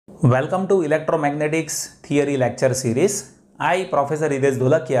Welcome to Electromagnetics Theory Lecture Series. I, Professor Hitesh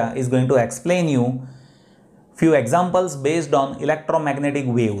Dholakia, is going to explain you few examples based on electromagnetic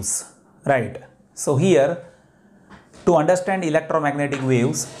waves. Right. So here, to understand electromagnetic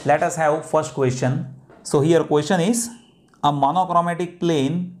waves, let us have first question. So here question is, a monochromatic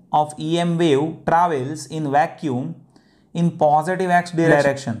plane of EM wave travels in vacuum in positive x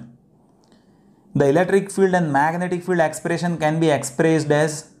direction. The electric field and magnetic field expression can be expressed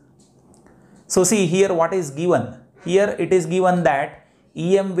as. So see here what is given. Here it is given that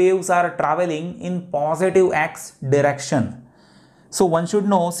EM waves are traveling in positive x direction. So one should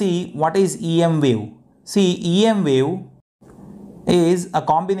know, see what is EM wave. See, EM wave is a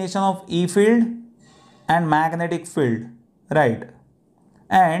combination of E field and magnetic field, right?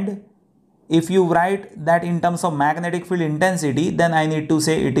 And if you write that in terms of magnetic field intensity, then I need to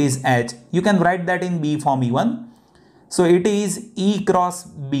say it is H. You can write that in B form even. So it is E cross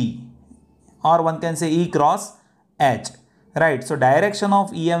B, or one can say E cross H, right? So direction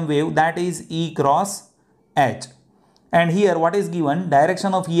of EM wave, that is E cross H. And here what is given?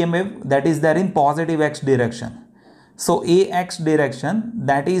 Direction of EM wave, that is there in positive x direction. So AX direction,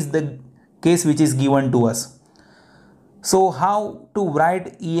 that is the case which is given to us. So how to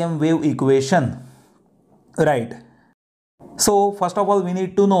write EM wave equation, right? So first of all we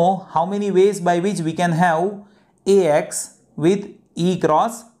need to know how many ways by which we can have AX with E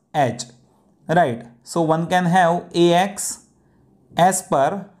cross H. Right, so one can have AX as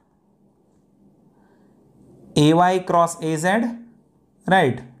per AY cross AZ,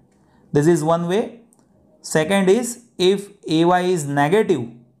 right? This is one way. Second is, if AY is negative,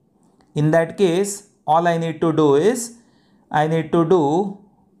 in that case all I need to do is I need to do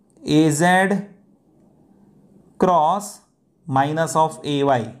AZ cross minus of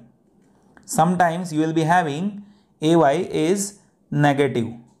AY. Sometimes you will be having AY is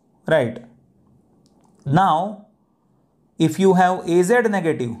negative, right? Now, if you have AZ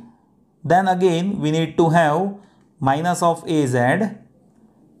negative, then again we need to have minus of AZ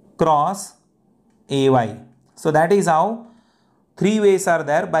cross AY. So that is how three ways are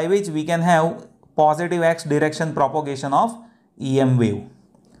there by which we can have positive x direction propagation of EM wave.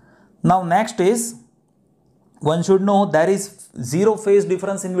 Now next is, one should know there is zero phase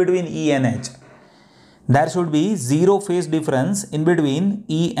difference in between E and H. There should be zero phase difference in between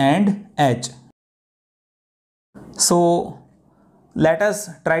E and H. So let us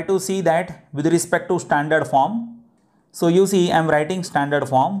try to see that with respect to standard form. So you see I am writing standard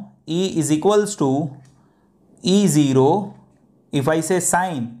form. E is equals to E0, if I say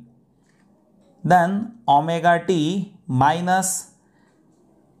sine, then omega t minus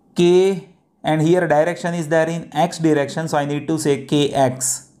k, and here direction is there in x direction, so I need to say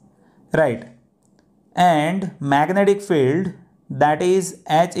kx, right? And magnetic field, that is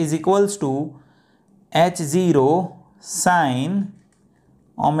H is equals to H0 sine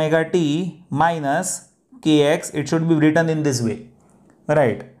omega t minus kx. It should be written in this way,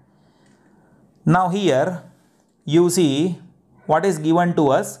 right? Now here you see what is given to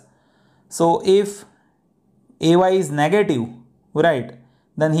us. So if AY is negative, right,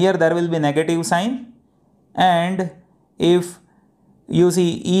 then here there will be negative sign, and if you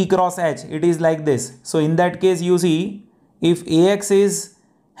see E cross H, it is like this. So in that case you see, if AX is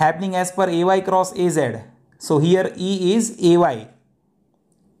happening as per AY cross AZ, so here E is AY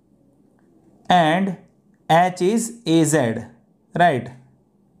and H is AZ, right?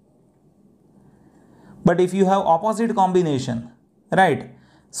 But if you have opposite combination, right,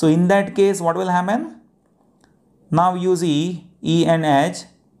 so in that case what will happen? Now you see E and H,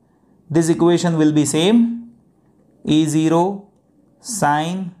 this equation will be same, E0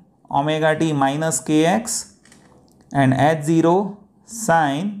 sine omega t minus kx and H0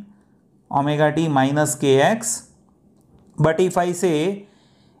 sine omega t minus kx. But if I say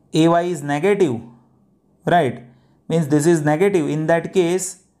AY is negative, right, means this is negative, in that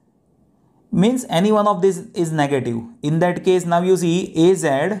case means any one of this is negative. In that case now you see AZ,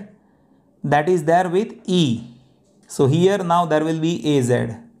 that is there with E. So here now there will be AZ,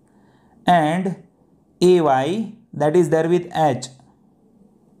 and AY, that is there with H.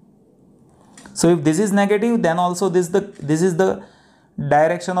 So if this is negative, then also this is the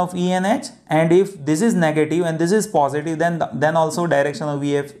direction of E and H, and if this is negative and this is positive, then also direction of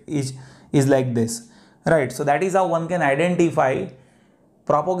EF is like this, right? So that is how one can identify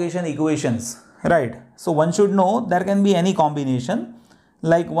propagation equations, right? So one should know there can be any combination.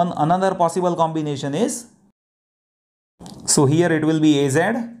 Like another possible combination is, so here it will be AZ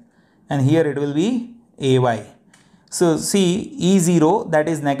and here it will be AY. So see E0, that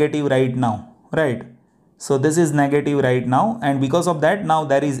is negative right now, right? So this is negative right now, and because of that now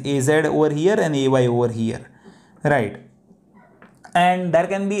there is AZ over here and AY over here, right? And there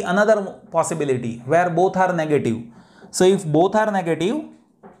can be another possibility where both are negative. So if both are negative,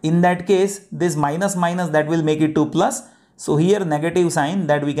 in that case this minus minus that will make it to plus. So here negative sign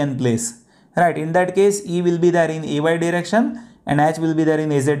that we can place, right? In that case E will be there in AY direction and H will be there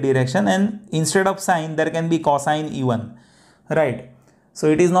in AZ direction, and instead of sign there can be cosine even, right? So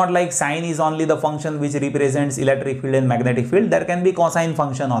it is not like sine is only the function which represents electric field and magnetic field. There can be cosine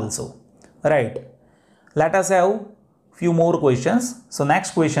function also, right? Let us have few more questions. So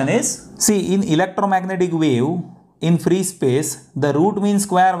next question is, see, in electromagnetic wave in free space, the root mean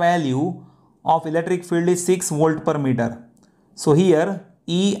square value of electric field is 6 volt per meter. So here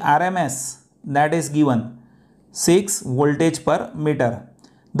E RMS that is given 6 voltage per meter.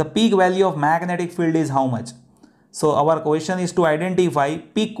 The peak value of magnetic field is how much? So our question is to identify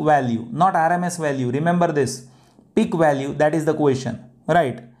peak value, not RMS value. Remember this, peak value, that is the question,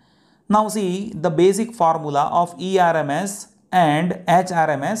 right? Now see the basic formula of ERMS and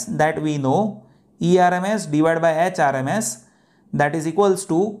HRMS that we know. ERMS divided by HRMS, that is equals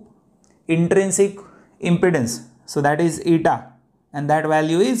to intrinsic impedance. So that is eta, and that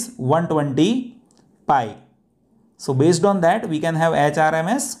value is 120 pi. So based on that we can have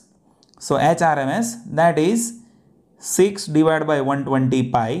HRMS. So HRMS that is 6 divided by 120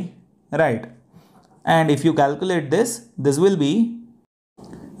 pi, right? And if you calculate this, this will be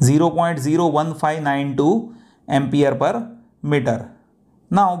 0.01592 ampere per meter.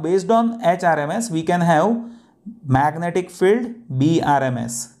 Now based on HRMS we can have magnetic field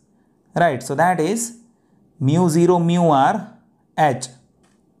BRMS, right? So that is mu 0 mu r H.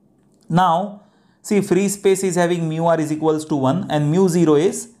 Now see, free space is having mu r is equals to 1 and mu 0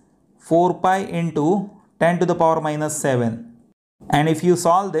 is 4 pi into 10 to the power minus 7. And if you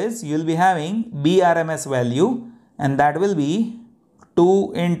solve this, you will be having BRMS value, and that will be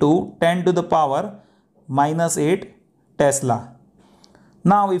 2 into 10 to the power minus 8 Tesla.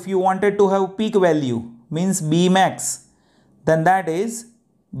 Now if you wanted to have peak value, means Bmax, then that is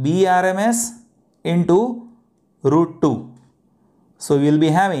BRMS into root 2. So we will be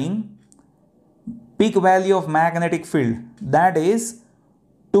having peak value of magnetic field, that is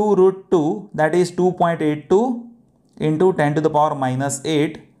 2 root 2, that is 2.82 into 10 to the power minus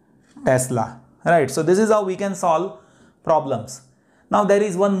 8 Tesla, right? So this is how we can solve problems. Now there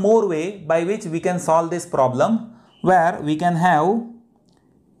is one more way by which we can solve this problem, where we can have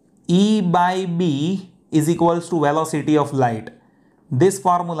E by B is equals to velocity of light. This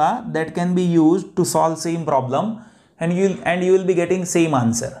formula that can be used to solve same problem, and you will be getting same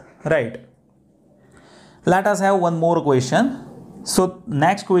answer, right? Let us have one more question. So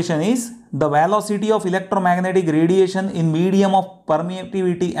next question is, the velocity of electromagnetic radiation in medium of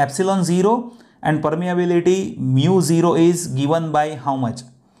permittivity epsilon 0 and permeability mu 0 is given by how much?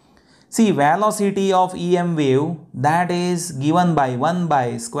 See, velocity of EM wave that is given by 1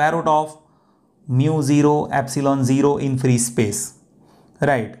 by square root of mu 0 epsilon 0 in free space,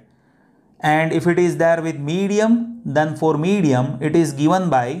 right? And if it is there with medium, then for medium it is given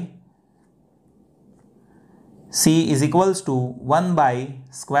by C is equals to 1 by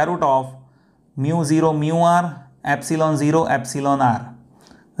square root of mu 0 mu r epsilon 0 epsilon r,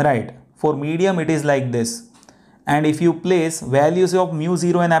 right? For medium it is like this. And if you place values of mu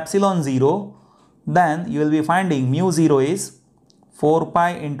 0 and epsilon 0, then you will be finding mu 0 is 4 pi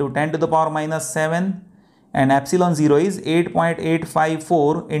into 10 to the power minus 7 and epsilon 0 is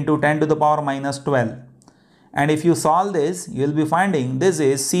 8.854 into 10 to the power minus 12. And if you solve this, you will be finding this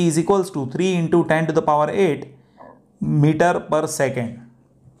is C is equals to 3 into 10 to the power 8 meter per second.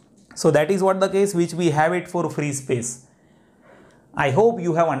 So that is what the case which we have it for free space. I hope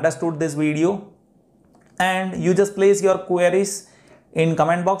you have understood this video, and you just place your queries in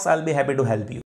comment box. I'll be happy to help you.